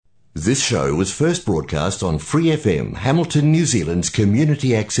This show was first broadcast on Free FM, Hamilton, New Zealand's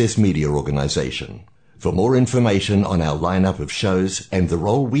community access media organisation. For more information on our lineup of shows and the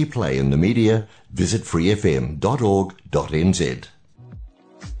role we play in the media, visit freefm.org.nz.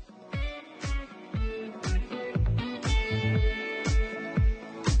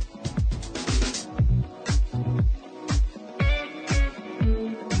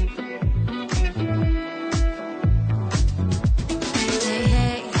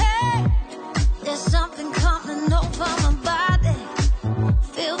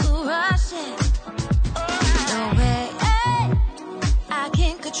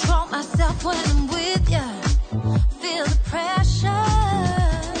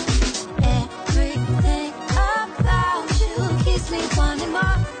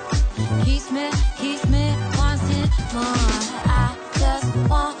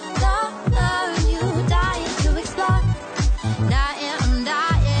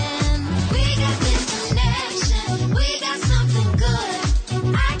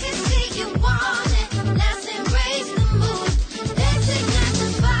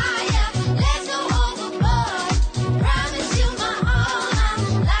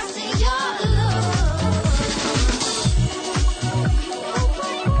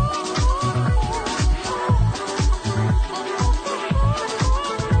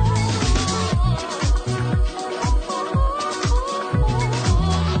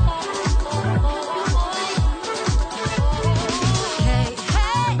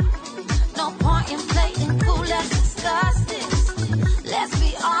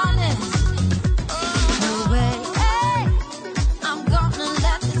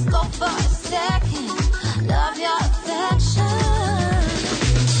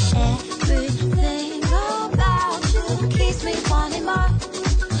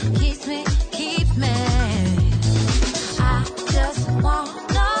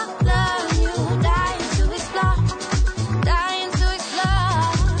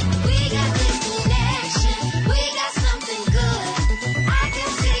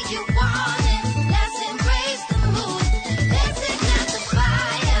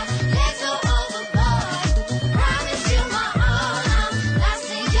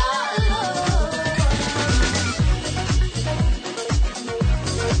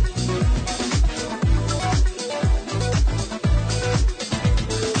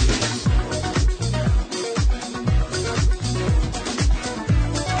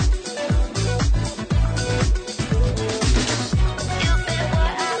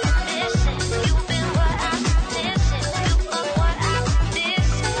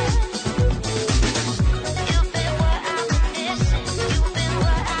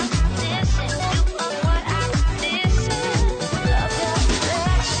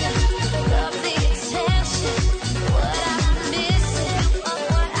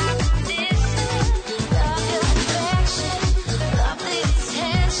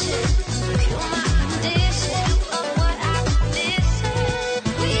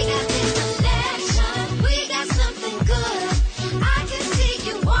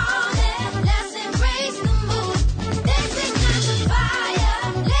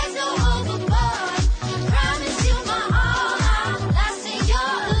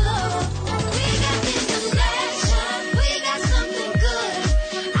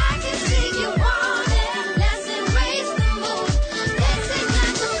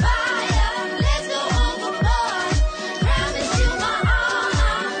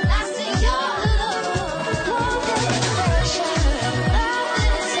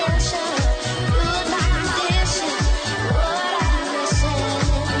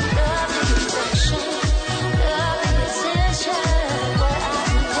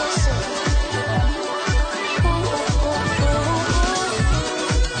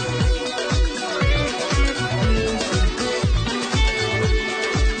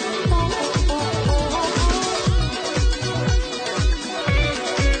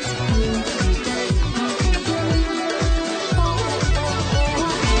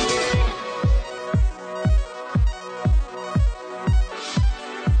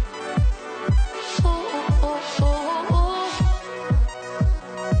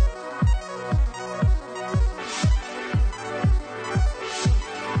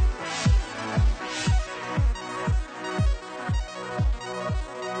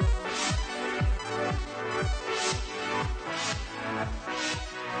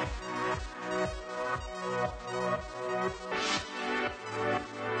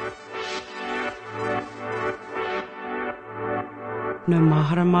 No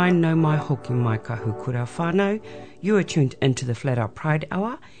mahara mai, no mai hoki mai ka hukura whānau. You are tuned into the Flat Out Pride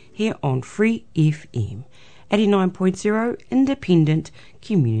Hour here on Free FM. 89.0 independent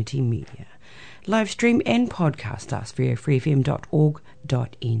community media. Live stream and podcast us via freefm.org.nz,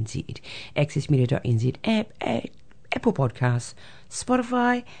 accessmedia.nz app, Apple Podcasts,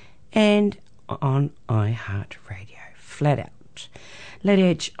 Spotify, and on iHeartRadio. Flat out. Lady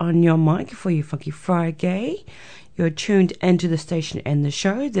H on your mic for your Funky Friday. You're tuned into the station and the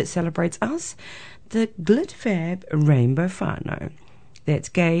show that celebrates us, the Glitfab Rainbow Whānau. That's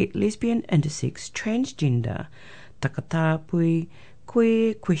gay, lesbian, intersex, transgender, takatapui,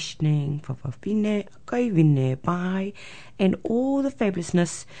 queer, questioning, whawhawhine, kaiwine, bi, and all the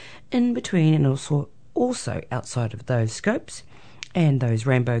fabulousness in between and also outside of those scopes and those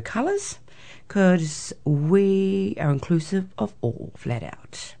rainbow colours, because we are inclusive of all, flat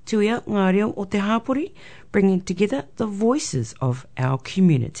out. Tuia ngā reo o te hapori, bringing together the voices of our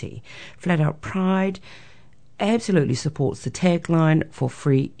community. Flat Out Pride absolutely supports the tagline for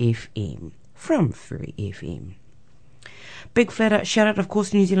Free FM, from Free FM. Big flat out shout out, of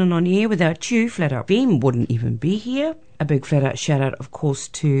course, New Zealand On Air. Without you, Flat Out FM wouldn't even be here. A big flat out shout out, of course,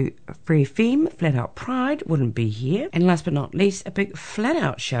 to Free FM. Flat Out Pride wouldn't be here. And last but not least, a big flat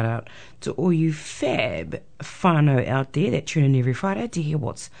out shout out to all you fab whānau out there that tune in every Friday to hear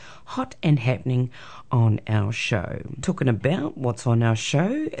what's hot and happening on our show. Talking about what's on our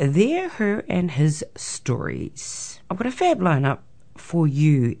show, their, her and his stories. I've got a fab lineup for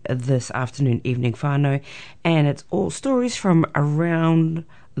you this afternoon, evening, whānau, and it's all stories from around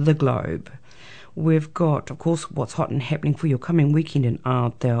the globe. We've got, of course, what's hot and happening for your coming weekend in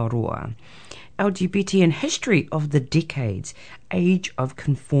Aotearoa. LGBT and history of the decades, age of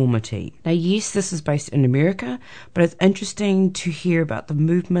conformity. Now, yes, this is based in America, but it's interesting to hear about the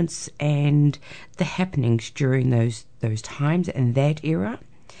movements and the happenings during those times and that era.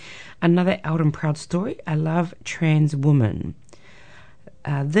 Another out and proud story, a love trans woman.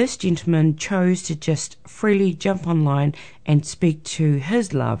 This gentleman chose to just freely jump online and speak to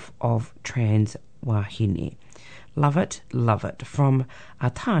his love of trans wahine. Love it, from a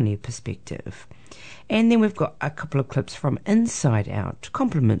Tāne perspective. And then we've got a couple of clips from Inside Out,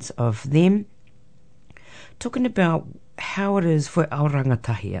 compliments of them, talking about how it is for our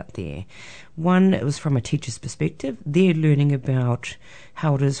rangatahi out there. One, it was from a teacher's perspective. They're learning about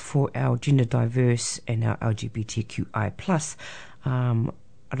how it is for our gender diverse and our LGBTQI plus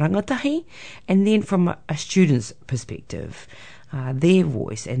rangatahi, and then from a student's perspective, their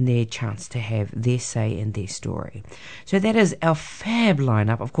voice and their chance to have their say in their story. So that is our fab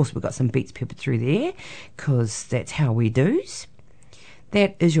lineup. Of course, we've got some beats peppered through there, because that's how we do's.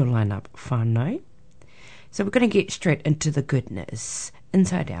 That is your lineup, whānau. So we're going to get straight into the goodness.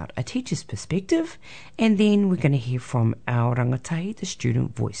 Inside Out, a teacher's perspective, and then we're going to hear from our rangatahi, the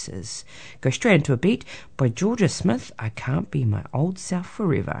student voices. Go straight into a beat by Georgia Smith, I Can't Be My Old Self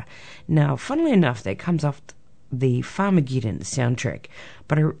Forever. Now, funnily enough, that comes off the Farmageddon soundtrack,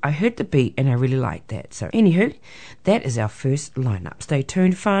 but I heard the beat and I really liked that. So anywho, that is our first lineup. Stay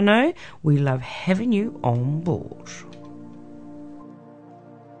tuned, whānau. We love having you on board.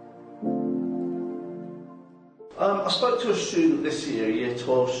 I spoke to a student this year, a Year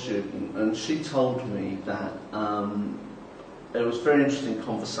 12 student, and she told me that it was a very interesting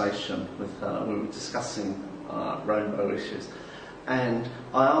conversation with her. We were discussing rainbow issues, and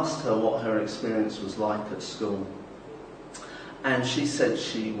I asked her what her experience was like at school. And she said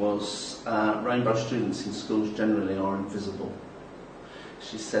she was, rainbow students in schools generally are invisible.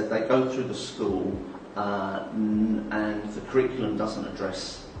 She said they go through the school and the curriculum doesn't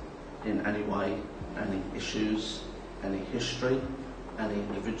address in any way any issues, any history, any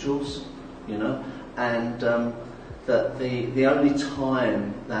individuals, and that the only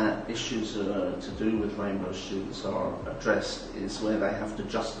time that issues to do with rainbow students are addressed is where they have to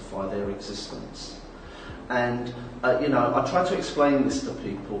justify their existence. And I try to explain this to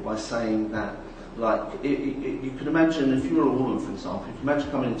people by saying that, like, you can imagine if you were a woman, for example, you can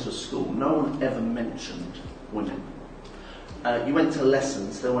imagine coming into a school, no one ever mentioned women. You went to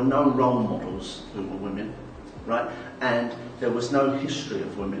lessons, there were no role models who were women, right? And there was no history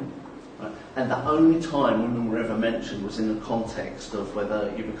of women, right? And the only time women were ever mentioned was in the context of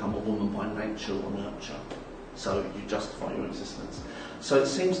whether you become a woman by nature or nurture. So you justify your existence. So it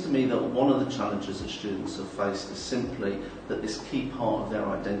seems to me that one of the challenges that students have faced is simply that this key part of their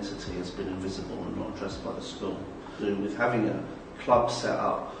identity has been invisible and not addressed by the school. To do with having a club set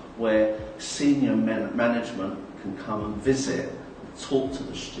up where senior management can come and visit and talk to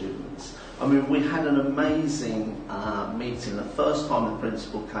the students. I mean, we had an amazing meeting. The first time the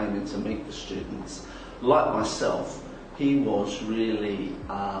principal came in to meet the students, like myself, he was really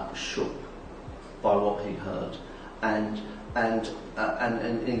shook by what he heard. And and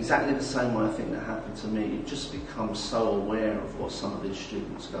in exactly the same way I think that happened to me, you just become so aware of what some of these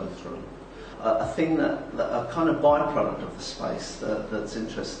students go through. A thing a kind of byproduct of the space that's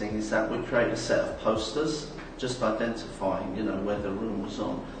interesting is that we create a set of posters just identifying, where the room was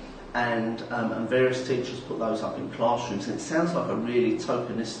on. And various teachers put those up in classrooms, and it sounds like a really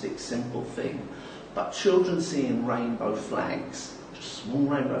tokenistic, simple thing, but children seeing rainbow flags, just small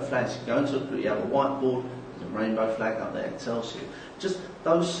rainbow flags, you go into you have a whiteboard, there's a rainbow flag up there, it tells you. Just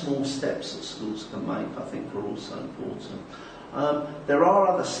those small steps that schools can make, I think, are also important. There are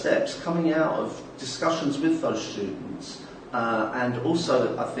other steps coming out of discussions with those students, and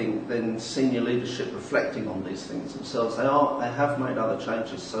also, I think, then senior leadership reflecting on these things themselves. They have made other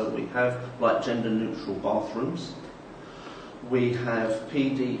changes. So we have like gender-neutral bathrooms. We have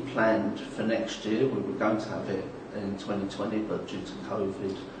PD planned for next year. We were going to have it in 2020, but due to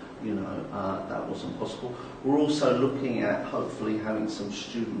COVID, that wasn't possible. We're also looking at hopefully having some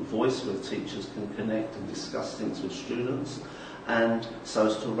student voice where teachers can connect and discuss things with students, and so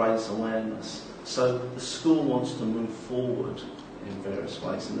as to raise awareness. So the school wants to move forward in various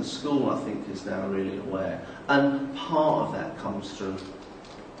ways, and the school, I think, is now really aware. And part of that comes through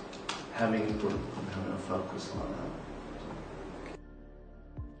having a group and having a focus like that.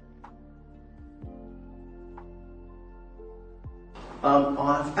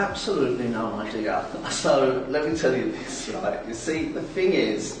 I have absolutely no idea. So let me tell you this, right? You see, the thing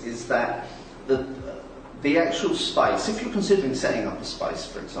is that the actual space, if you're considering setting up a space,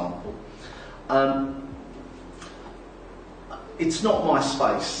 for example, it's not my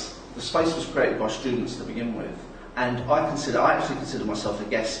space. The space was created by students to begin with, and I actually consider myself a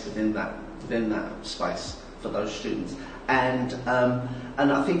guest within that space for those students. And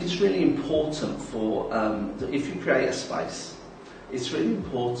I think it's really important for if you create a space, it's really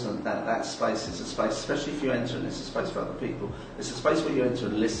important that that space is a space, especially if you enter and it's a space for other people. It's a space where you enter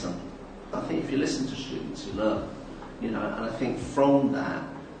and listen. I think if you listen to students, you learn, and I think from that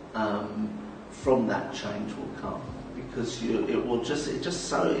change will come, because it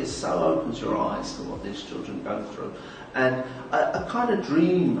so opens your eyes to what these children go through, and a kind of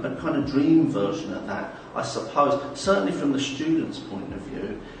dream version of that, I suppose, certainly from the students' point of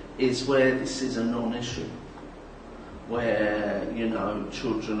view, is where this is a non-issue, where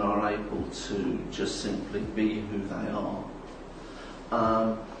children are able to just simply be who they are.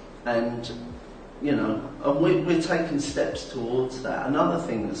 And we're taking steps towards that. Another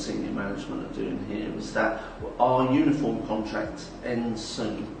thing that senior management are doing here is that our uniform contract ends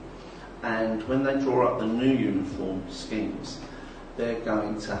soon, and when they draw up the new uniform schemes, they're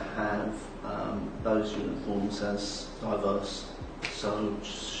going to have those uniforms as diverse, so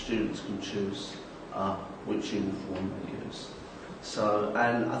students can choose which uniform they use. So,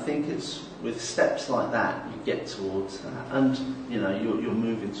 and I think it's with steps like that you get towards that, and you're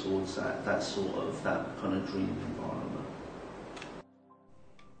moving towards that kind of dream environment.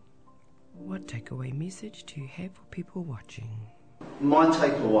 What takeaway message do you have for people watching? My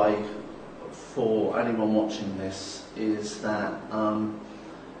takeaway for anyone watching this is that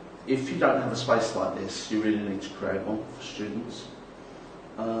if you don't have a space like this, you really need to create one for students.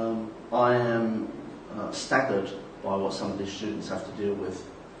 I am staggered by what some of these students have to deal with.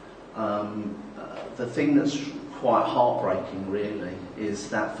 The thing that's quite heartbreaking, really, is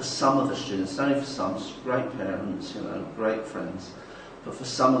that for some of the students, only for some, great parents, great friends, but for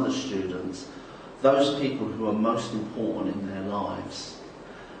some of the students, those people who are most important in their lives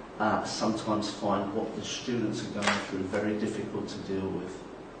sometimes find what the students are going through very difficult to deal with.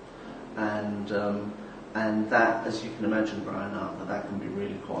 And that, as you can imagine growing up, that can be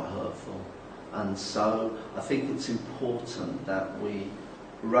really quite hurtful. And so I think it's important that we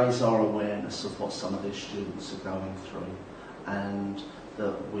raise our awareness of what some of these students are going through, and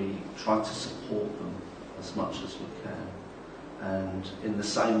that we try to support them as much as we can. And in the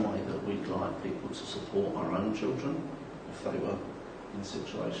same way that we'd like people to support our own children, if they were in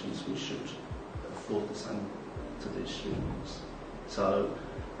situations, we should afford the same to these students. So,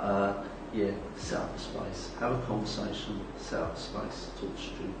 set up a space, have a conversation, set up a space, talk to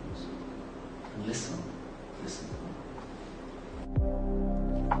students. And listen to them.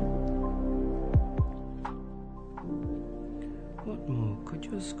 What more could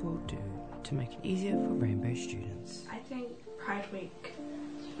your school do to make it easier for Rainbow students? I think Pride Week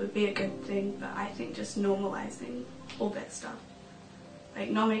would be a good thing, but I think just normalising all that stuff. Like,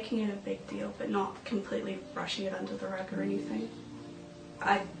 not making it a big deal, but not completely brushing it under the rug or anything.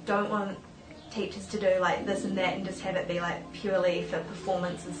 I don't want teachers to do like this and that and just have it be like purely for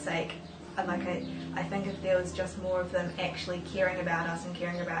performance's sake. I think if there was just more of them actually caring about us and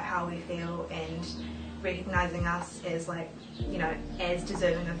caring about how we feel and recognising us as like, you know, as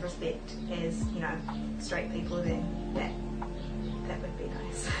deserving of respect as, you know, straight people, then that would be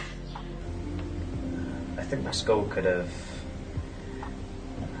nice. I think my school could have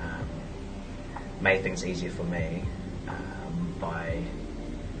made things easier for me by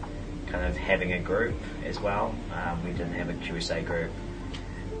kind of having a group as well. We didn't have a QSA group.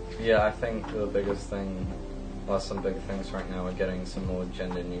 Yeah, I think the biggest thing, well, some big things right now are getting some more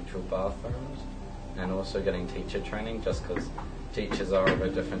gender neutral bathrooms and also getting teacher training, just because teachers are of a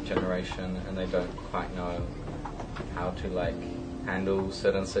different generation and they don't quite know how to like handle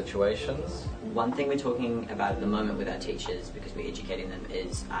certain situations. One thing we're talking about at the moment with our teachers, because we're educating them,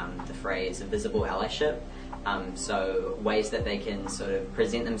 is the phrase visible allyship. So ways that they can sort of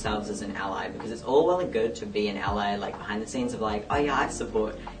present themselves as an ally, because it's all well and good to be an ally like behind the scenes of like, oh yeah, I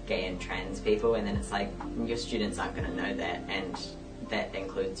support gay and trans people, and then it's like your students aren't going to know that, and that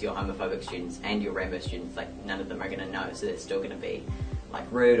includes your homophobic students and your rainbow students. Like none of them are going to know, so they're still going to be like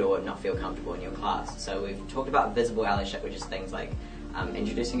rude or not feel comfortable in your class. So we've talked about visible allyship, which is things like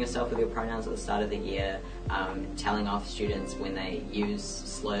introducing yourself with your pronouns at the start of the year, telling off students when they use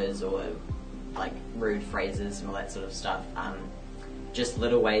slurs or like rude phrases and all that sort of stuff. Just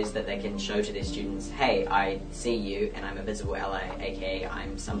little ways that they can show to their students, hey, I see you and I'm a visible ally, aka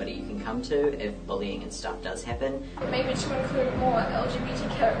I'm somebody you can come to if bullying and stuff does happen. Maybe to include more LGBT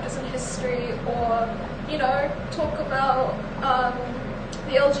characters in history, or, you know, talk about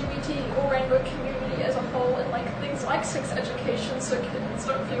the LGBT or rainbow community as a whole, and like things like sex education, so kids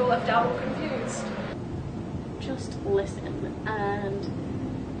don't feel left out or confused. Just listen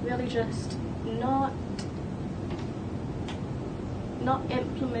and really just not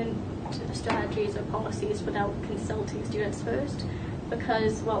implement strategies or policies without consulting students first,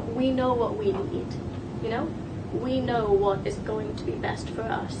 because, well, we know what we need, you know? We know what is going to be best for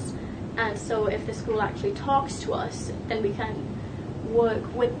us, and so if the school actually talks to us, then we can work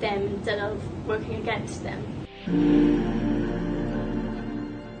with them instead of working against them.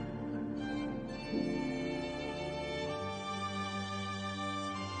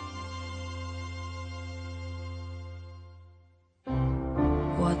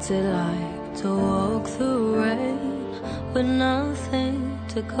 What's it like to walk through rain with nothing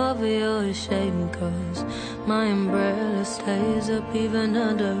to cover your shame? 'Cause my umbrella stays up even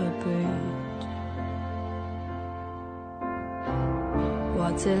under a bridge.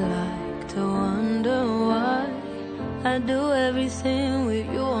 What's it like to wonder why I do everything with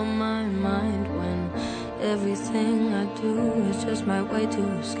you on my mind, when everything I do is just my way to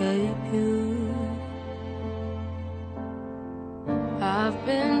escape you? I've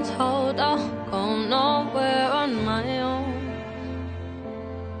been told I'll go nowhere on my own.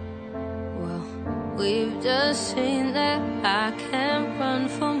 Well, we've just seen that I can't run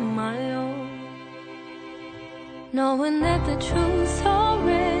from my own. Knowing that the truth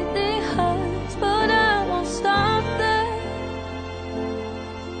already hurts, but I won't stop there.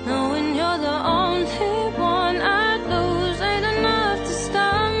 Knowing you're the only one I lose ain't enough to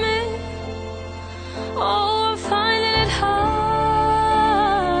stop me. Oh, I'm finding it hard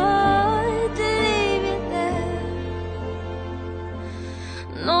to leave you there.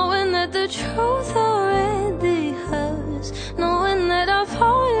 Knowing that the truth already hurts. Knowing that I've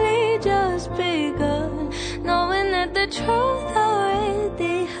only just begun. Knowing that the truth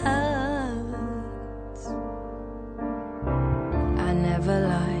already hurts. I never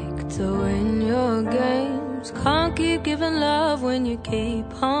like to win your games. Can't keep giving love when you keep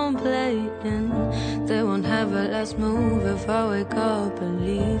on playing. They won't have a last move if I wake up and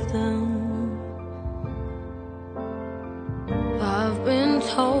leave them. I've been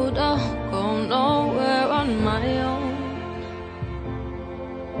told I'll go nowhere on my own.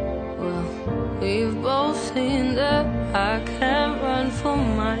 Well, we've both seen that I can't run for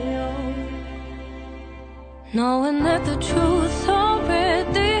my own. Knowing that the truth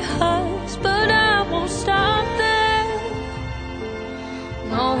already hurts, but I won't stop there.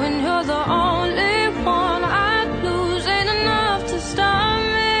 Knowing you're the only one I lose ain't enough to stop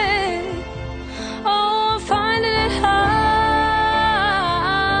me. Oh, I'm finding it hard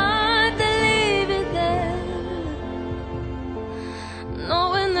to leave it there.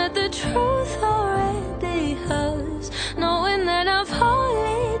 Knowing that the truth already hurts. Knowing that I've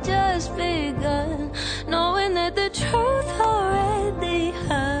only just begun. Knowing that the truth already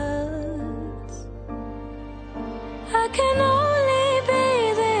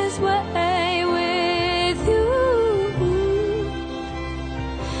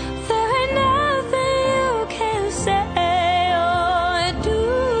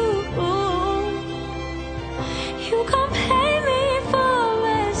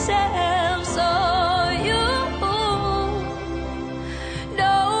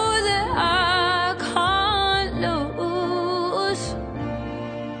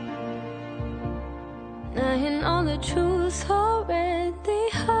Now you know the truth already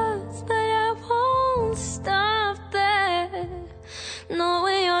hurts, but I won't stop there.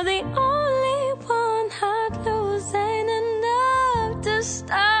 Knowing you're the only one I'd lose ain't enough to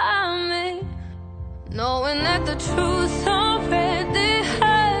stop me. Knowing that the truth already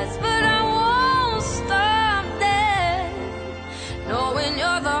hurts, but I won't stop there. Knowing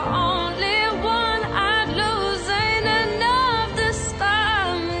you're the only one I'd lose ain't enough to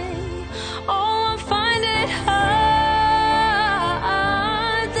stop me. Oh, I find it hard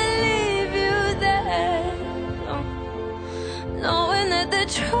to leave you there. Knowing that the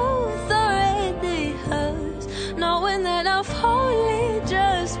truth already hurts. Knowing that I've only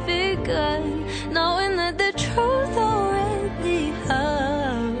just begun. Knowing that the truth already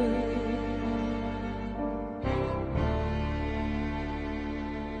hurts.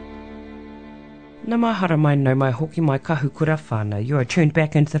 Nā mai hara mai no mai hoki mai kahukura whānau. You are tuned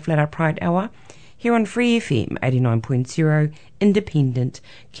back into the Flat Out Pride Hour here on Free FM 89.0 Independent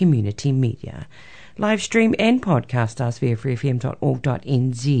Community Media. Live stream and podcast us via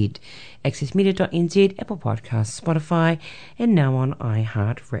freefm.org.nz, accessmedia.nz, Apple Podcasts, Spotify, and now on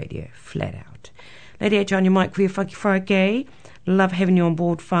iHeartRadio. Flat Out. Lady H on your mic for your Funky Friday. Love having you on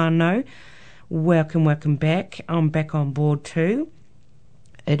board, whānau. Welcome back. I'm back on board too.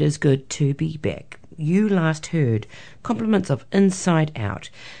 It is good to be back. You last heard compliments of Inside Out,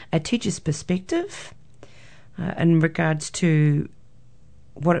 a teacher's perspective in regards to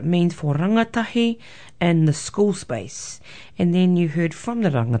what it means for rangatahi and the school space. And then you heard from the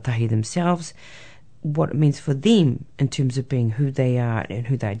rangatahi themselves what it means for them in terms of being who they are and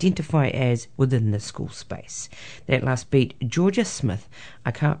who they identify as within the school space. That last beat, Georgia Smith,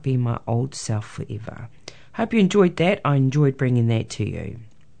 I Can't Be My Old Self Forever. Hope you enjoyed that. I enjoyed bringing that to you.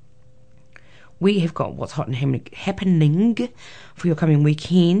 We have got what's hot and happening for your coming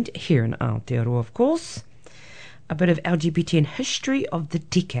weekend here in Aotearoa, of course. A bit of LGBT and history of the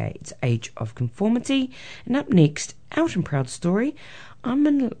decades, Age of Conformity. And up next, out and proud story,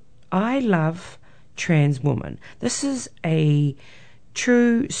 I Love Trans Woman. This is a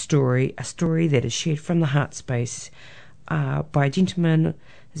true story, a story that is shared from the heart space by a gentleman.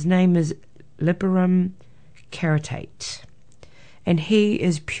 His name is Liberum Caritate. And he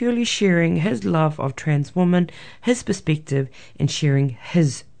is purely sharing his love of trans women, his perspective, and sharing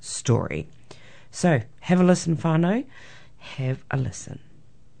his story. So, have a listen, whānau. Have a listen.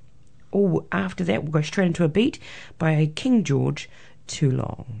 Oh, after that, we'll go straight into a beat by King George, Too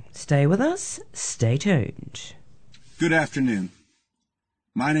Long. Stay with us. Stay tuned. Good afternoon.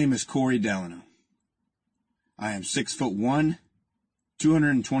 My name is Corey Delano. I am 6'1",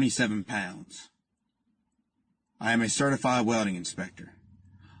 227 pounds. I am a certified welding inspector.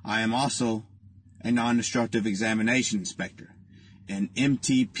 I am also a non-destructive examination inspector in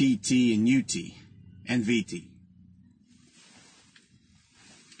MT, PT, and UT, and VT.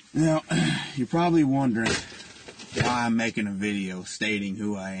 Now, you're probably wondering why I'm making a video stating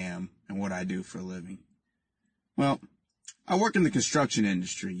who I am and what I do for a living. Well, I work in the construction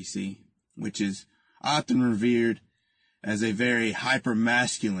industry, you see, which is often revered as a very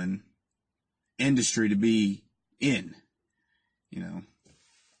hyper-masculine industry to be in. You know,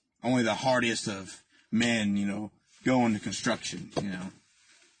 only the hardiest of men, go into construction, And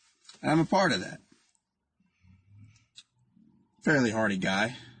I'm a part of that. Fairly hardy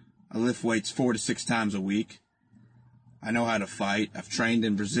guy. I lift weights 4 to 6 times a week. I know how to fight. I've trained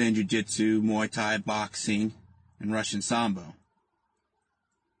in Brazilian Jiu-Jitsu, Muay Thai, boxing, and Russian Sambo.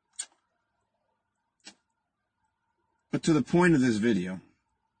 But to the point of this video,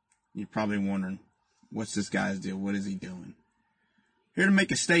 you're probably wondering, what's this guy's deal? What is he doing? Here to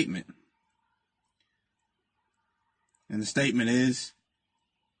make a statement. And the statement is,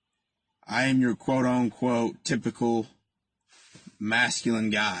 I am your quote-unquote typical masculine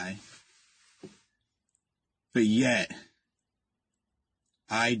guy, but yet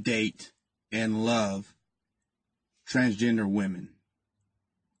I date and love transgender women.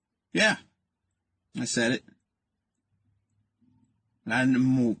 Yeah, I said it. And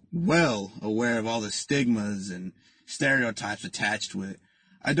I'm well aware of all the stigmas and stereotypes attached with it.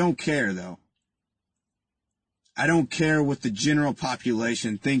 I don't care, though. I don't care what the general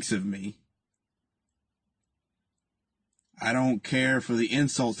population thinks of me. I don't care for the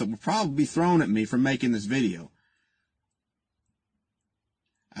insults that will probably be thrown at me for making this video.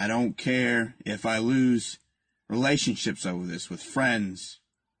 I don't care if I lose relationships over this with friends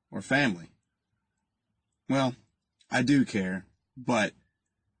or family. Well, I do care, but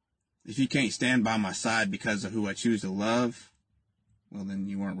if you can't stand by my side because of who I choose to love, well, then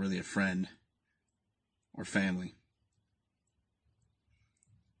you weren't really a friend or family.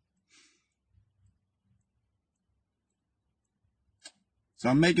 So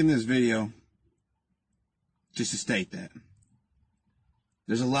I'm making this video just to state that.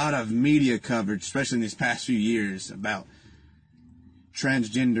 There's a lot of media coverage, especially in these past few years, about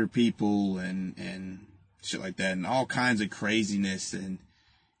transgender people and shit like that, and all kinds of craziness. And,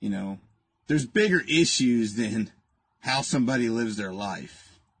 you know, there's bigger issues than how somebody lives their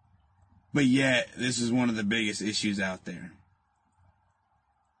life. But yet, this is one of the biggest issues out there.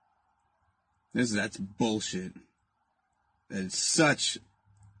 That's bullshit. It's such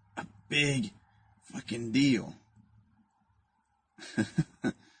a big fucking deal. It's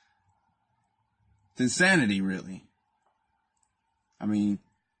insanity, really. I mean,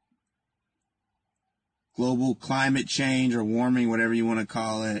 global climate change or warming, whatever you want to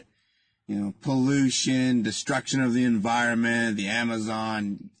call it, you know, pollution, destruction of the environment, the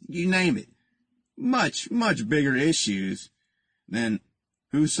Amazon, you name it. Much, much bigger issues than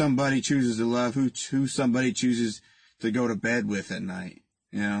who somebody chooses to love, who somebody chooses to go to bed with at night,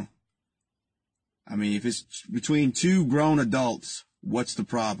 you know? I mean, if it's between two grown adults, what's the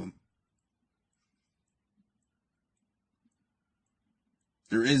problem?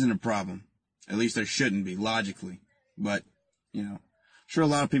 There isn't a problem. At least there shouldn't be, logically. But, you know, I'm sure a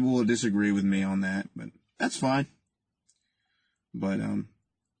lot of people will disagree with me on that, but that's fine. But,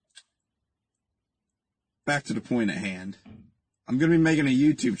 back to the point at hand. I'm going to be making a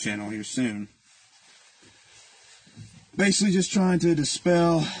YouTube channel here soon. Basically just trying to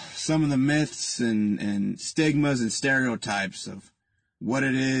dispel some of the myths and stigmas and stereotypes of what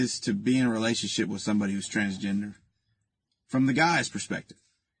it is to be in a relationship with somebody who's transgender from the guy's perspective.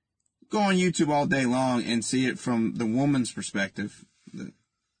 Go on YouTube all day long and see it from the woman's perspective.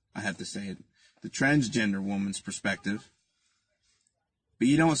 I have to say it. The transgender woman's perspective. But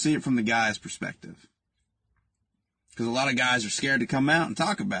you don't see it from the guy's perspective. Because a lot of guys are scared to come out and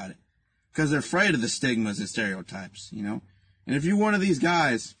talk about it. Because they're afraid of the stigmas and stereotypes, you know. And if you're one of these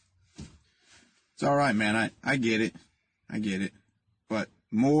guys, it's all right, man. I get it. I get it. But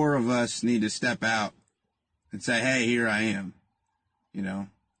more of us need to step out and say, hey, here I am. You know.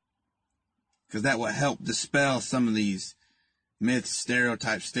 Because that will help dispel some of these myths,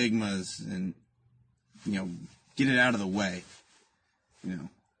 stereotypes, stigmas, and, you know, get it out of the way. You know.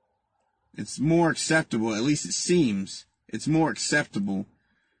 It's more acceptable, at least it seems, it's more acceptable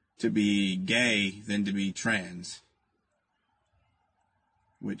to be gay than to be trans.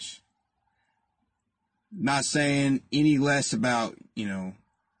 Which, not saying any less about, you know,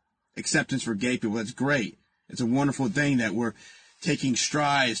 acceptance for gay people. That's great. It's a wonderful thing that we're taking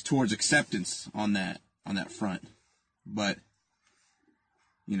strides towards acceptance on that front. But,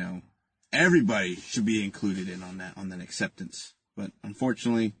 you know, everybody should be included in on that acceptance. But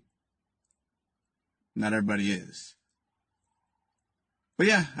unfortunately, not everybody is. But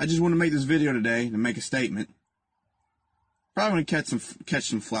yeah, I just want to make this video today to make a statement. Probably going to catch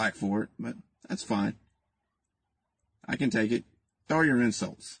some flack for it, but that's fine. I can take it. Throw your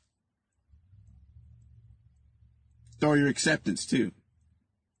insults. Throw your acceptance too.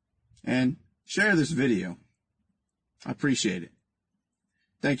 And share this video. I appreciate it.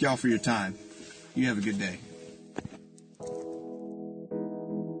 Thank y'all for your time. You have a good day.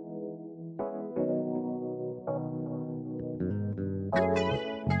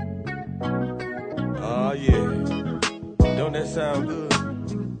 Oh yeah, don't that sound good?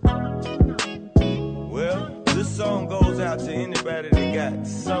 Well, this song goes out to anybody that got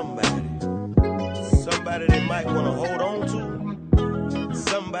somebody they might want to hold on to,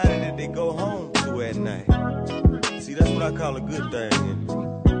 somebody that they go home to at night. See, that's what I call a good thing.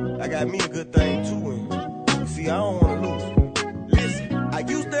 And I got me a good thing too, and you see, I don't want to lose it. Listen, I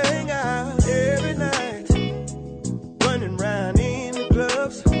used to hang out every night, running around in the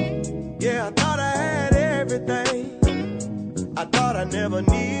clubs. Yeah, I thought I had everything. I thought I never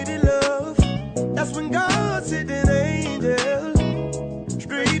needed love. That's when God sent an angel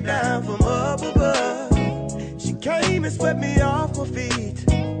straight down from up above. She came and swept me off my feet,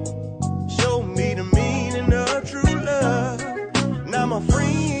 showed me the meaning of true love. Now my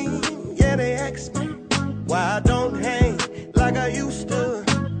friends, yeah, they ask me why I don't hang like I used to.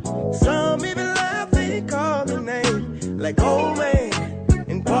 Some even laugh and call me names like old man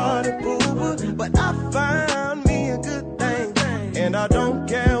and party pooper. But I found me a good thing, and I don't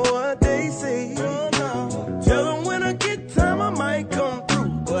care what they say. Tell them when I get time I might come through,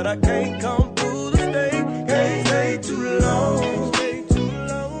 but I can't come through the stay. Can't stay too long.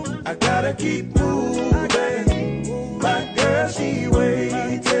 I gotta keep moving. My girl, she waiting.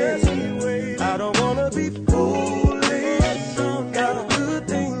 I don't wanna be foolish. Got a good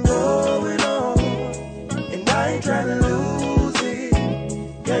thing going on, and I ain't trying to lose it.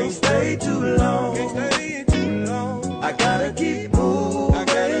 Can't stay too long. I gotta keep moving.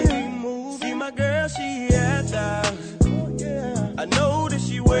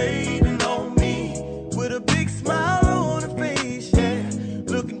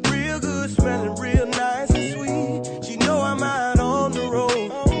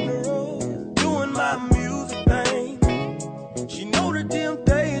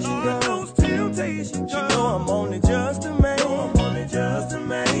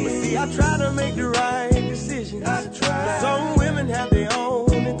 I try to make the right decision. Some women have their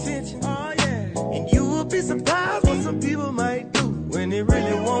own intentions. Oh, yeah. And you will be surprised what some people might do when they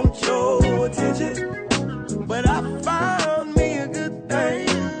really want your attention. But I found me a good thing.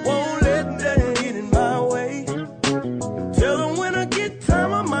 Won't let that get in my way. Tell them when I get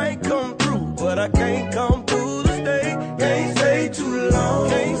time I might come through, but I can't come through to stay. Can't stay too long.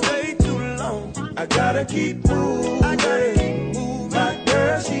 Can't stay too long. I gotta keep moving. I gotta keep moving. My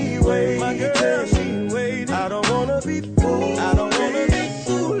girl, she waiting. My girl, she waiting. I don't wanna be fooled. I don't wanna be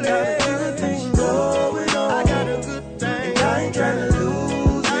fooled. Got a good thing going on. I got a good thing. I ain't tryna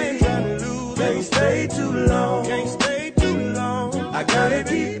lose. I ain't tryna lose. Can't stay too long. Can't stay too long. I gotta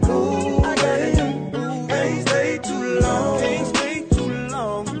keep moving. I gotta keep moving. Can't stay too long. Can't stay too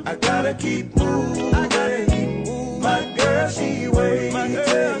long. I gotta keep moving. I gotta keep moving. My girl, she waiting. My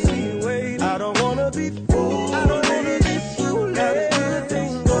girl, she waiting. I don't wanna be fooled. I don't wanna be fooled. Got a good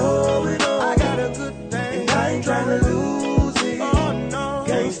thing going on. I got a good thing. I ain't tryna lose it. Oh no.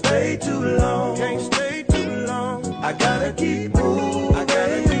 Can't stay too long. Can't stay too long. I gotta keep moving. I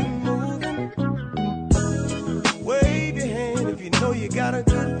gotta keep moving. Wave your hand if you know you got a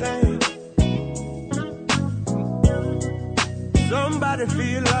good thing. Somebody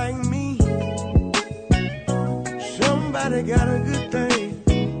feel like me. Somebody got a good thing.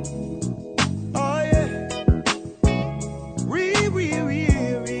 Oh yeah.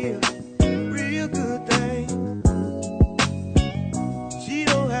 Real good thing. She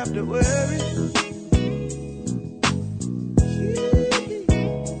don't have to worry.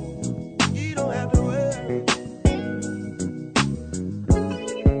 She don't have to worry.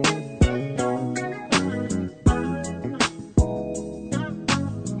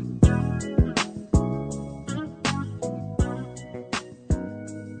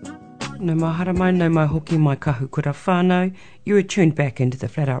 No mahara mai, no mai hoki mai kahukura whānau. You are tuned back into the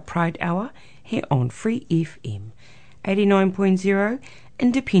Flat Out Pride Hour here on Free FM 89.0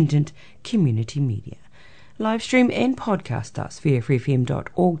 Independent Community Media. Live stream and podcast us via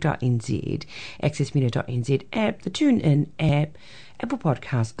freefm.org.nz, accessmedia.nz app, the TuneIn app, Apple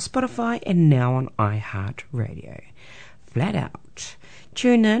Podcasts, Spotify, and now on iHeartRadio. Flat Out.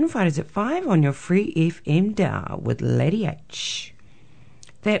 Tune in Fridays at 5 on your Free FM dial with Lady H.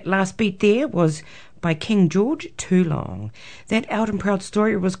 That last beat there was by King George, Too Long. That Out and Proud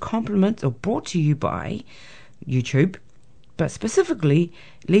story was compliments or brought to you by YouTube, but specifically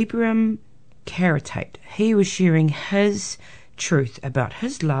Librium Caritate. He was sharing his truth about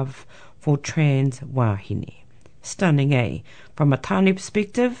his love for trans wahine. Stunning, eh? From a Tāne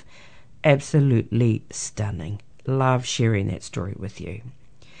perspective, absolutely stunning. Love sharing that story with you.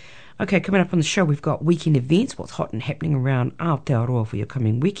 Okay, coming up on the show, we've got weekend events, what's hot and happening around Aotearoa for your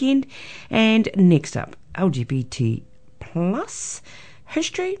coming weekend. And next up, LGBT plus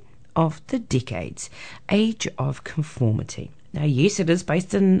history of the decades, age of conformity. Now, yes, it is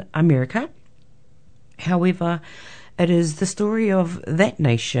based in America. However, it is the story of that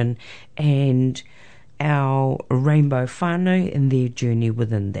nation and our rainbow whānau and their journey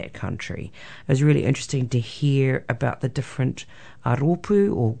within that country. It was really interesting to hear about the different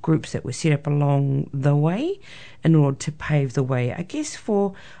aropu or groups that were set up along the way in order to pave the way, I guess,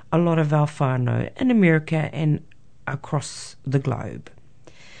 for a lot of our whānau in America and across the globe.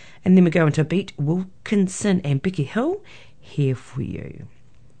 And then we go into Beat Wilkinson and Becky Hill, Here For You.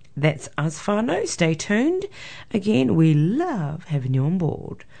 That's us whānau. Stay tuned. Again, we love having you on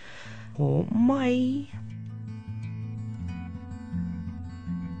board. Oh my.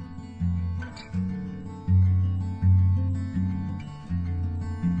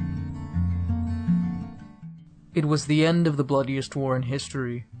 It was the end of the bloodiest war in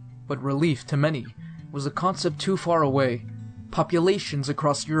history, but relief to many was a concept too far away. Populations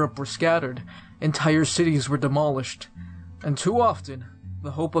across Europe were scattered, entire cities were demolished, and too often,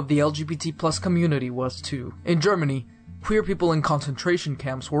 the hope of the LGBT plus community was too. In Germany, queer people in concentration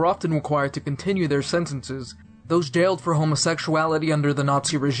camps were often required to continue their sentences. Those jailed for homosexuality under the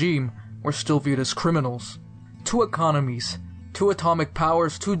Nazi regime were still viewed as criminals. Two economies, two atomic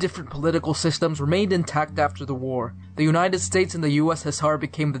powers, two different political systems remained intact after the war. The United States and the USSR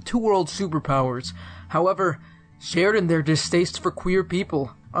became the two world superpowers, however, shared in their distaste for queer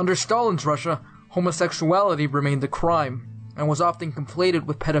people. Under Stalin's Russia, homosexuality remained a crime, and was often conflated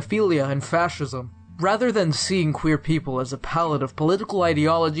with pedophilia and fascism. Rather than seeing queer people as a palette of political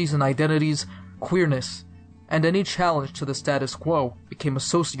ideologies and identities, queerness, and any challenge to the status quo, became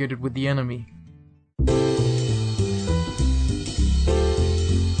associated with the enemy.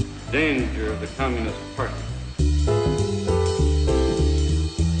 Danger of the Communist Party.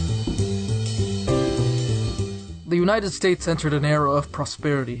 The United States entered an era of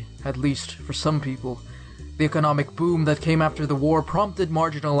prosperity, at least for some people. The economic boom that came after the war prompted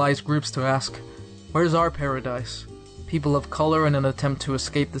marginalized groups to ask, "Where's our paradise?" People of color, in an attempt to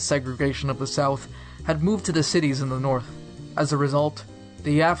escape the segregation of the South, had moved to the cities in the North. As a result,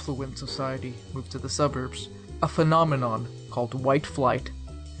 the affluent society moved to the suburbs, a phenomenon called white flight.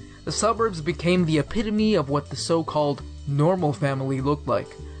 The suburbs became the epitome of what the so-called normal family looked like.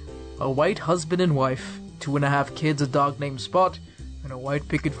 A white husband and wife, 2.5 kids, a dog named Spot, and a white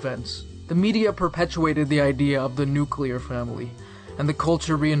picket fence. The media perpetuated the idea of the nuclear family, and the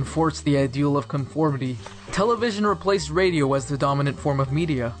culture reinforced the ideal of conformity. Television replaced radio as the dominant form of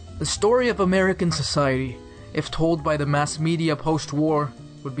media. The story of American society, if told by the mass media post-war,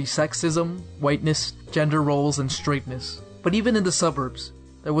 would be sexism, whiteness, gender roles, and straightness. But even in the suburbs,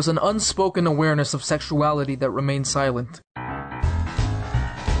 there was an unspoken awareness of sexuality that remained silent.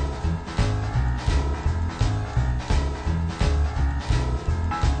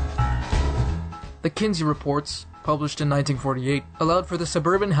 The Kinsey Reports, published in 1948, allowed for the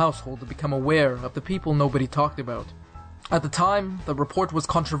suburban household to become aware of the people nobody talked about. At the time, the report was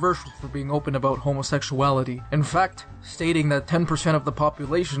controversial for being open about homosexuality. In fact, stating that 10% of the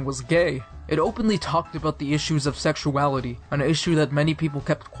population was gay, it openly talked about the issues of sexuality, an issue that many people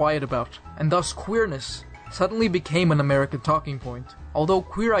kept quiet about, and thus queerness suddenly became an American talking point. Although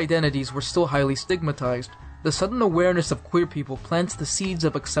queer identities were still highly stigmatized, the sudden awareness of queer people plants the seeds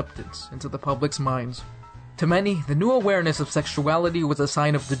of acceptance into the public's minds. To many, the new awareness of sexuality was a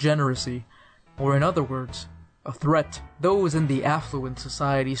sign of degeneracy, or in other words, a threat. Those in the affluent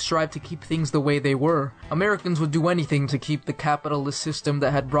society strived to keep things the way they were. Americans would do anything to keep the capitalist system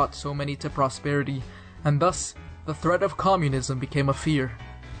that had brought so many to prosperity, and thus, the threat of communism became a fear.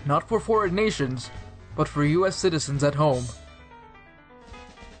 Not for foreign nations, but for US citizens at home.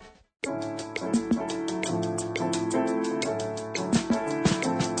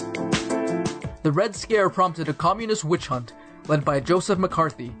 The Red Scare prompted a communist witch hunt led by Joseph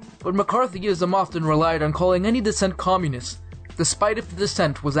McCarthy, but McCarthyism often relied on calling any dissent communist, despite if the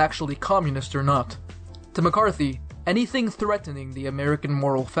dissent was actually communist or not. To McCarthy, anything threatening the American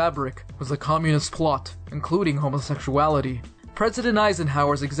moral fabric was a communist plot, including homosexuality. President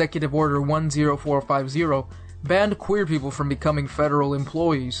Eisenhower's Executive Order 10450 banned queer people from becoming federal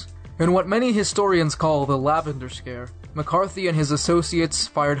employees. In what many historians call the Lavender Scare, McCarthy and his associates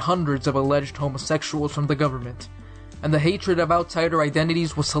fired hundreds of alleged homosexuals from the government, and the hatred of outsider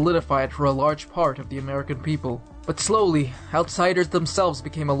identities was solidified for a large part of the American people. But slowly, outsiders themselves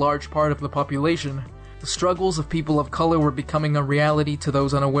became a large part of the population. The struggles of people of color were becoming a reality to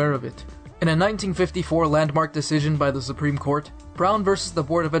those unaware of it. In a 1954 landmark decision by the Supreme Court, Brown versus the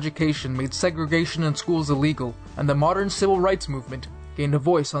Board of Education made segregation in schools illegal, and the modern civil rights movement gained a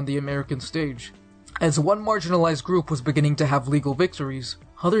voice on the American stage. As one marginalized group was beginning to have legal victories,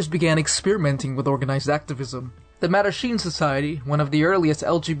 others began experimenting with organized activism. The Mattachine Society, one of the earliest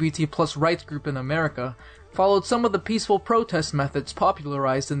LGBT+ rights group in America, followed some of the peaceful protest methods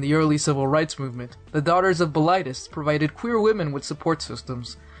popularized in the early civil rights movement. The Daughters of Bilitis provided queer women with support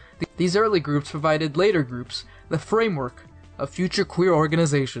systems. These early groups provided later groups the framework of future queer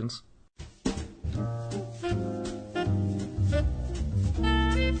organizations.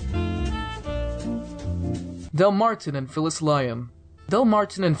 Del Martin and Phyllis Lyon. Del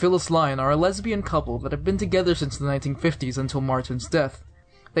Martin and Phyllis Lyon are a lesbian couple that have been together since the 1950s until Martin's death.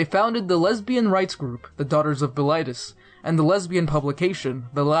 They founded the lesbian rights group, the Daughters of Bilitis, and the lesbian publication,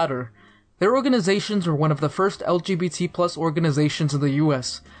 The Ladder. Their organizations were one of the first LGBT+ organizations in the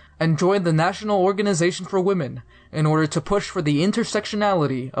U.S., and joined the National Organization for Women in order to push for the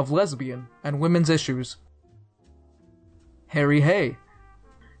intersectionality of lesbian and women's issues. Harry Hay.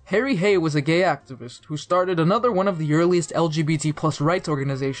 Harry Hay was a gay activist who started another one of the earliest LGBT+ rights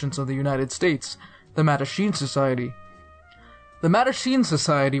organizations of the United States, the Mattachine Society. The Mattachine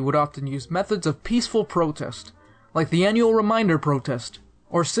Society would often use methods of peaceful protest, like the annual Reminder Protest,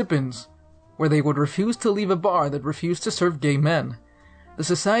 or sit-ins, where they would refuse to leave a bar that refused to serve gay men. The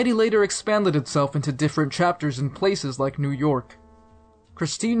society later expanded itself into different chapters in places like New York.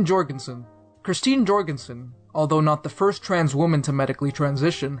 Christine Jorgensen. Christine Jorgensen, although not the first trans woman to medically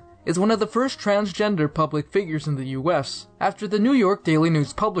transition, is one of the first transgender public figures in the US. After the New York Daily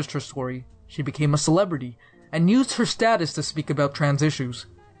News published her story, she became a celebrity and used her status to speak about trans issues.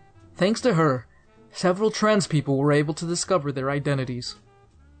 Thanks to her, several trans people were able to discover their identities.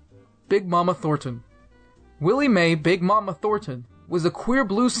 Big Mama Thornton. Willie Mae Big Mama Thornton was a queer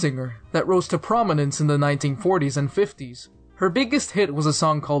blues singer that rose to prominence in the 1940s and 50s. Her biggest hit was a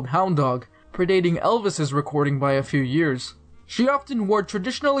song called Hound Dog, predating Elvis's recording by a few years. She often wore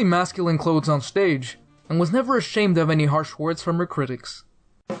traditionally masculine clothes on stage, and was never ashamed of any harsh words from her critics.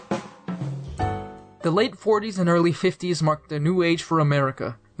 The late 40s and early 50s marked a new age for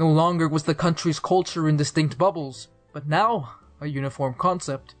America. No longer was the country's culture in distinct bubbles, but now a uniform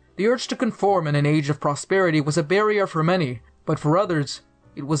concept. The urge to conform in an age of prosperity was a barrier for many, but for others,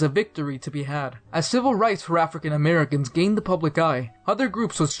 it was a victory to be had. As civil rights for African Americans gained the public eye, other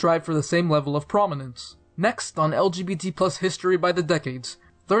groups would strive for the same level of prominence. Next, on LGBT plus history by the decades,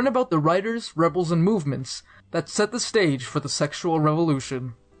 learn about the writers, rebels, and movements that set the stage for the sexual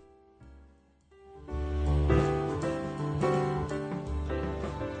revolution.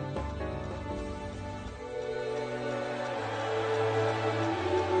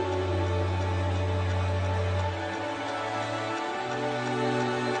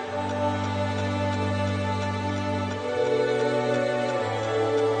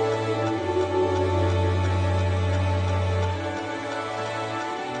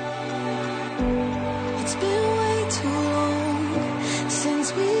 It's been way too long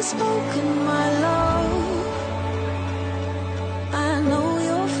since we've spoken, my love. I know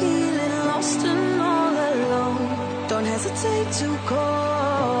you're feeling lost and all alone. Don't hesitate to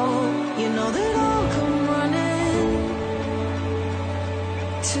call. You know that I'll come running.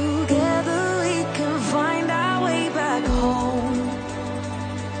 Together we can find our way back home.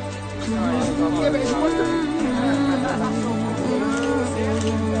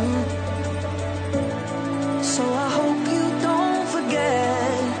 So I hope you don't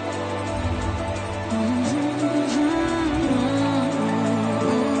forget.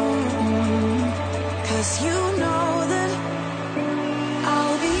 Cause you know that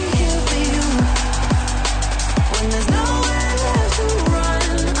I'll be here for you. When there's nowhere left to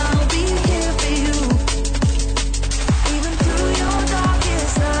run, I'll be here for you. Even through your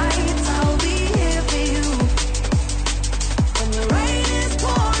darkest nights, I'll be here for you. When the rain is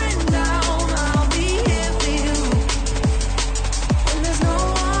pouring down, I'll be here for you. When there's no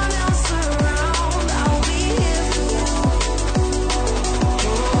one else around, I'll be here for you.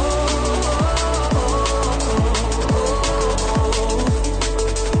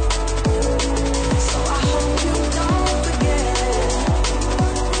 So I hope you don't forget.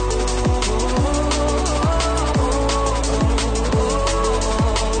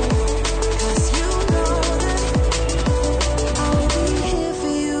 Cause you know that I'll be here for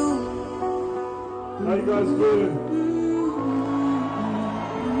you. How you guys doing?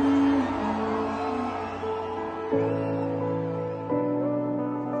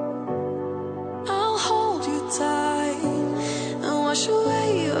 I'll hold you tight and wash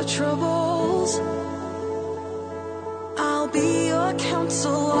away your troubles. I'll be your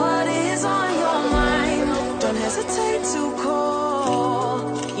counsel, what is on your mind? Don't hesitate to call.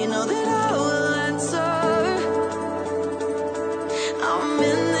 You know that I will answer. I'm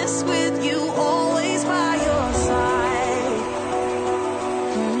in this with you, always by your side.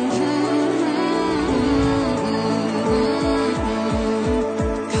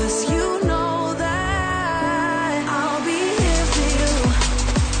 Cause you know that I'll be here for you.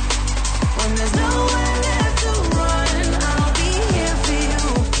 When there's nowhere left to run, I'll be here for you.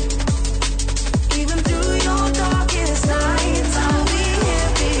 Even through your darkest nights, I'll be here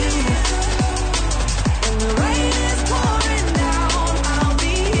for you. When the rain is pouring down, I'll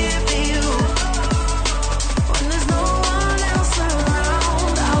be here for you. When there's no one else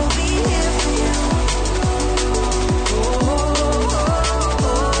around, I'll be here for you.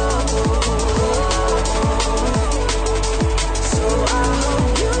 So I hope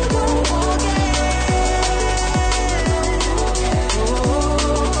you don't forget.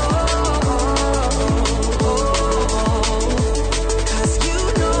 Cause you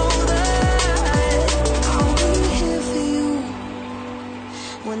know that I'll be here for you.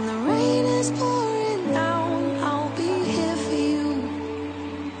 When the rain is pouring down, I'll be here for you.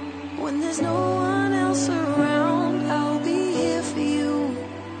 When there's no one else around, I'll be here for you.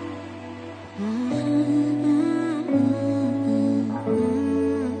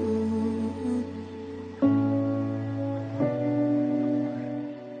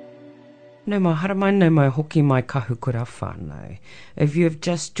 No mai haramai, no mai hoki mai kahukura whānau. If you have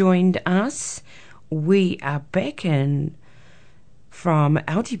just joined us, we are back in from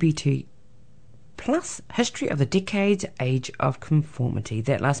LGBT plus History of the Decades, Age of Conformity.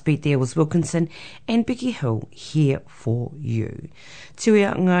 That last beat there was Wilkinson and Becky Hill, Here For You.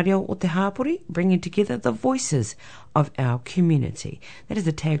 Tuia ngā reo o te hāpori, bringing together the voices of our community. That is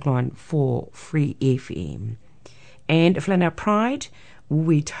the tagline for Free FM. And Whanau Pride,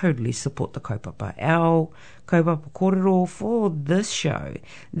 we totally support the kaupapa. Our kaupapa kōrero for this show,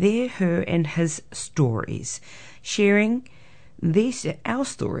 their, her and his stories, sharing These are our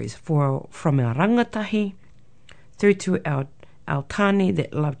stories from our rangatahi through to our tani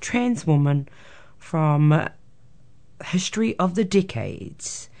that love trans women from history of the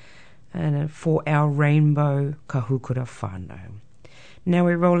decades, and for our rainbow kahukura whānau. Now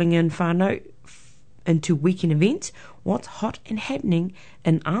we're rolling in whānau into weekend events, what's hot and happening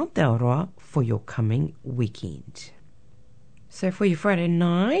in Aotearoa for your coming weekend. So for your Friday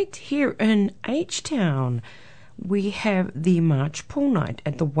night, here in H-Town, we have the March Pool Night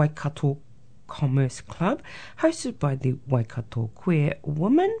at the Waikato Commerce Club, hosted by the Waikato Queer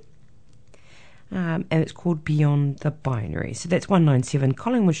Women. And it's called Beyond the Binary. So that's 197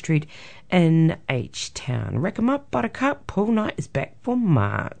 Collingwood Street in H-Town. Rack 'em up, buttercup. Pool night is back for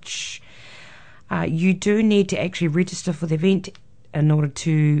March. You do need to actually register for the event in order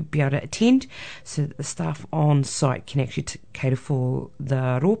to be able to attend, so that the staff on site can actually cater for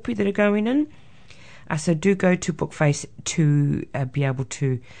the ropi that are going in. So do go to Bookface to be able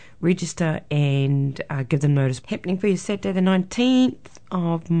to register and give them notice. Happening for you Saturday the 19th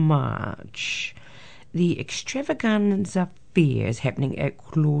of March. The Extravaganza Fair is happening at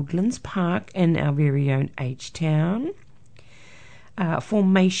Claudelands Park in our very own H-Town.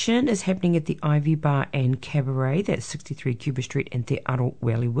 Formation is happening at the Ivy Bar and Cabaret, that's 63 Cuba Street in Te Aro,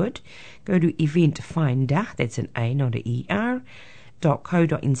 Wellywood. Go to Event Finder, that's an A, not an ER,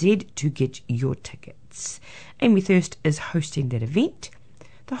 .co.nz to get your tickets. Amy Thirst is hosting that event.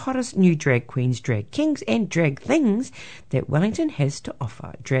 The hottest new drag queens, drag kings and drag things that Wellington has to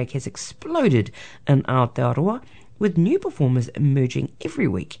offer. Drag has exploded in Aotearoa, with new performers emerging every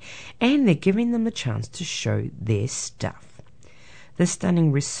week, and they're giving them the chance to show their stuff. The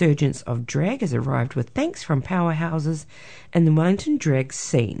stunning resurgence of drag has arrived with thanks from powerhouses in the Wellington drag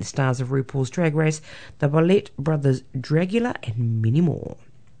scene, stars of RuPaul's Drag Race, the Ballet Brothers Dragula, and many more.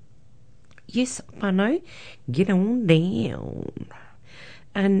 Yes, whānau, get on down.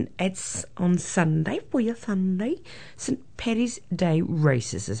 And it's on Sunday, for your Sunday, St. Paddy's Day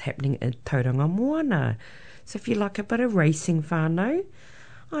Races is happening in Tauranga Moana. So if you like a bit of racing, whānau,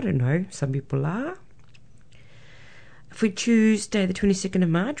 I don't know, some people are. For Tuesday the 22nd of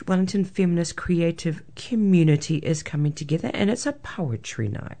March, Wellington Feminist Creative Community is coming together, and it's a poetry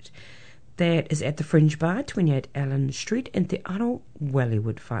night. That is at the Fringe Bar, 28 Allen Street in Te Aro,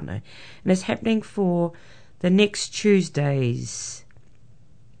 Wellywood, whānau. And it's happening for the next Tuesdays.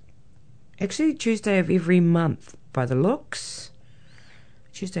 Actually, Tuesday of every month, by the looks.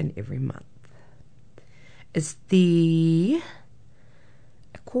 Tuesday in every month. It's the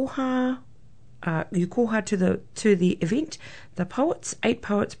koha. You koha to the event. The poets, 8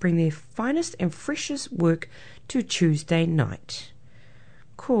 poets, bring their finest and freshest work to Tuesday night.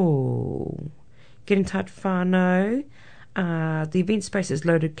 Cool. Get in touch, whānau. The event space is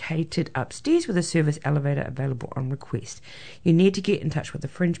located upstairs with a service elevator available on request. You need to get in touch with the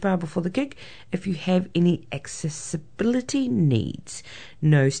Fringe Bar before the gig if you have any accessibility needs.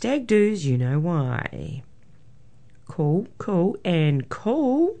 No stag do's, you know why. Cool.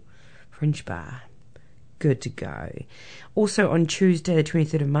 Fringe Bar. Good to go. Also on Tuesday the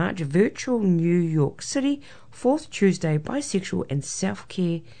 23rd of March, virtual New York City, 4th Tuesday Bisexual and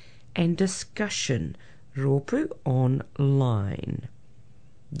Self-Care and Discussion. Ropu online.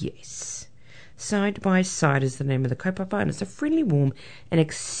 Yes. Side by Side is the name of the kaupapa, and it's a friendly, warm and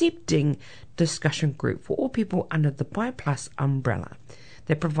accepting discussion group for all people under the Bi Plus umbrella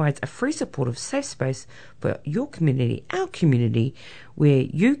that provides a free, supportive, safe space for your community, our community, where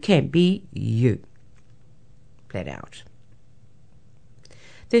you can be you. Flat out.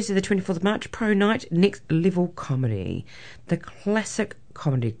 Thursday the 24th of March, Pro Night, Next Level Comedy. The Classic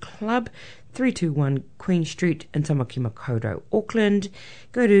Comedy Club, 321 Queen Street in Tamaki Makaurau, Auckland.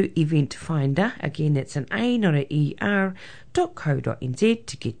 Go to Event Finder, again that's an A, not an ER, .co.nz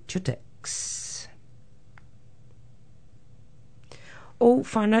to get your tickets. Oh,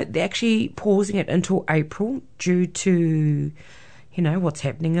 whānau, they're actually pausing it until April due to, what's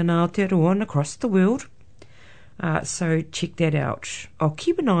happening in Aotearoa and across the world. So check that out. I'll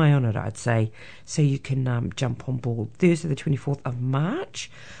keep an eye on it, I'd say, so you can jump on board. Thursday the 24th of March,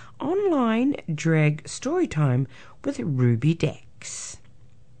 online drag story time with Ruby Dax.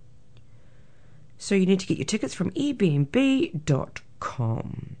 So you need to get your tickets from airbnb.com.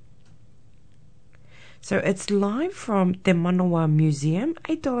 So it's live from Te Manawa Museum,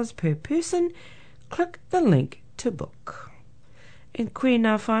 $8 per person. Click the link to book. And koe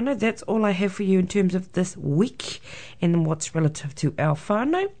whānau, that's all I have for you in terms of this week and what's relative to our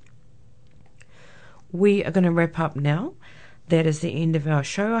whānau. We are going to wrap up now. That is the end of our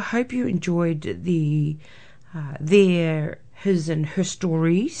show. I hope you enjoyed his and her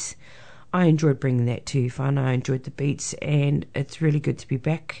stories I enjoyed bringing that to you, whānau. I enjoyed the beats, and it's really good to be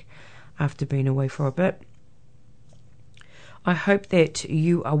back after being away for a bit. I hope that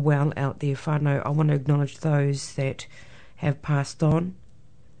you are well out there, whānau. I want to acknowledge those that have passed on,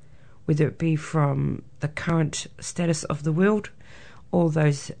 whether it be from the current status of the world or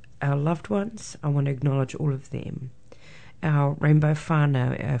those our loved ones. I want to acknowledge all of them. Our Rainbow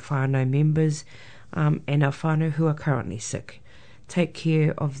whānau, our whānau members, and our whānau who are currently sick. Take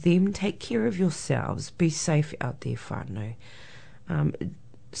care of them, take care of yourselves, be safe out there, whānau.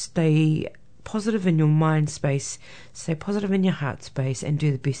 Stay positive in your mind space, stay positive in your heart space, and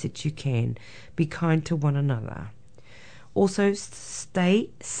do the best that you can. Be kind to one another. Also, stay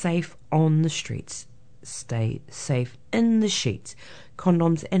safe on the streets. Stay safe in the sheets.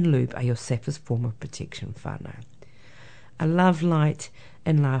 Condoms and lube are your safest form of protection, whānau. A love, light,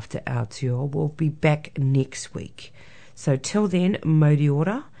 and laughter out to you all. We'll be back next week. So till then, mauri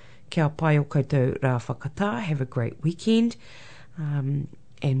ora, kia pai o koutou rā whakatā. Have a great weekend. And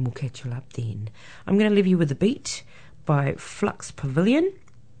we'll catch you up then. I'm going to leave you with a beat by Flux Pavilion.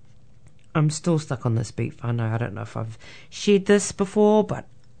 I'm still stuck on this beat, whānau. I don't know if I've shared this before, but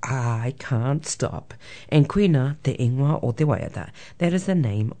I can't stop. And Kuina te ingoa o te waiata. That is the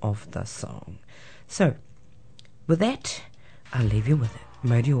name of the song. So, with that, I'll leave you with it.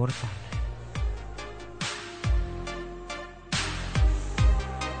 Mauri ora whānau.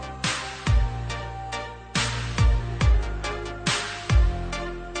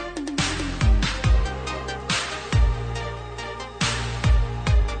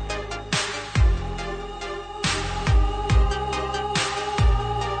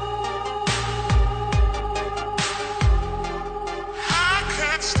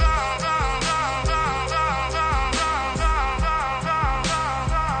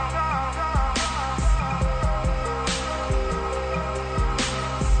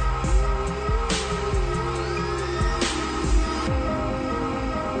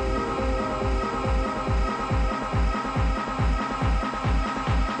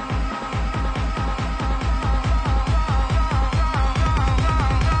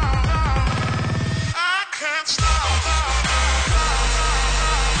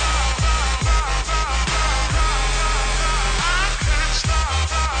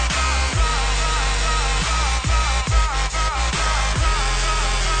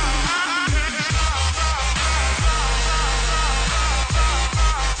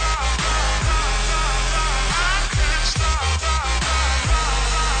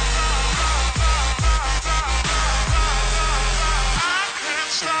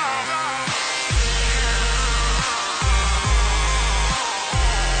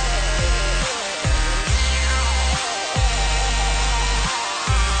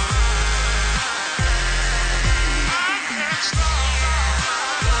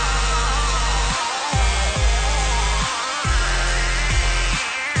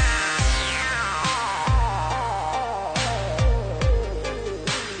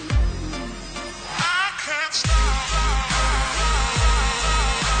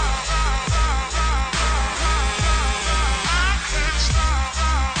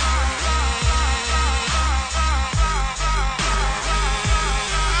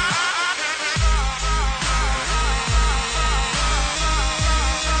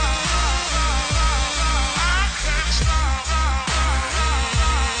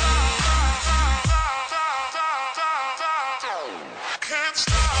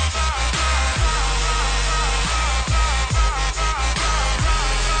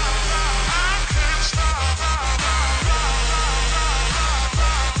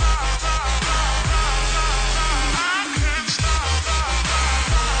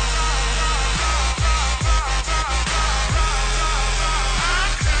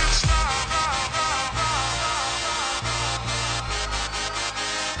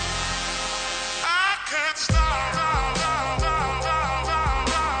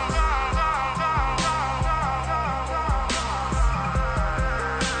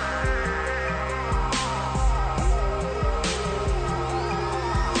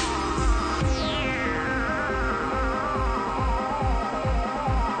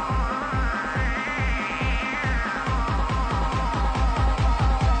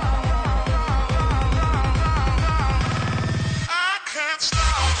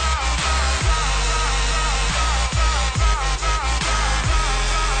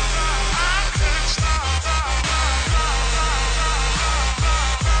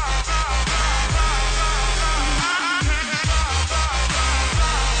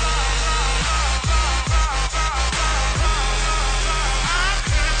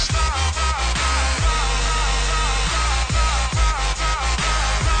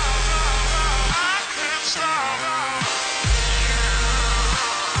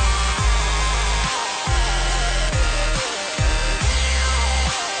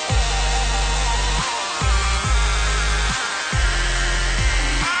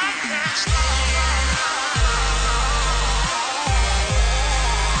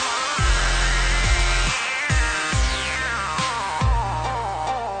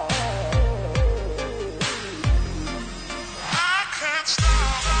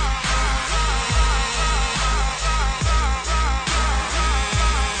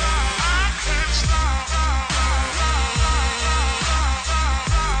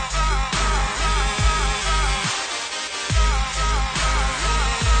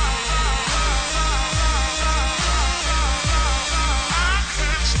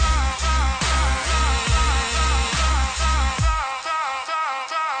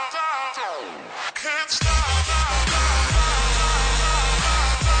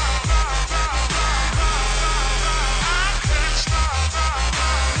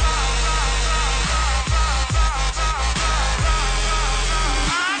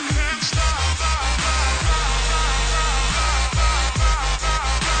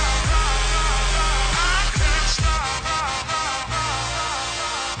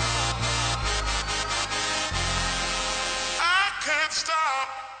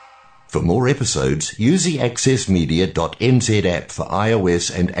 For more episodes, use the accessmedia.nz app for iOS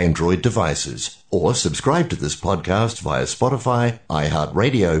and Android devices, or subscribe to this podcast via Spotify,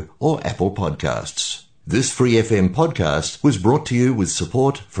 iHeartRadio, or Apple Podcasts. This Free FM podcast was brought to you with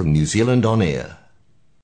support from New Zealand On Air.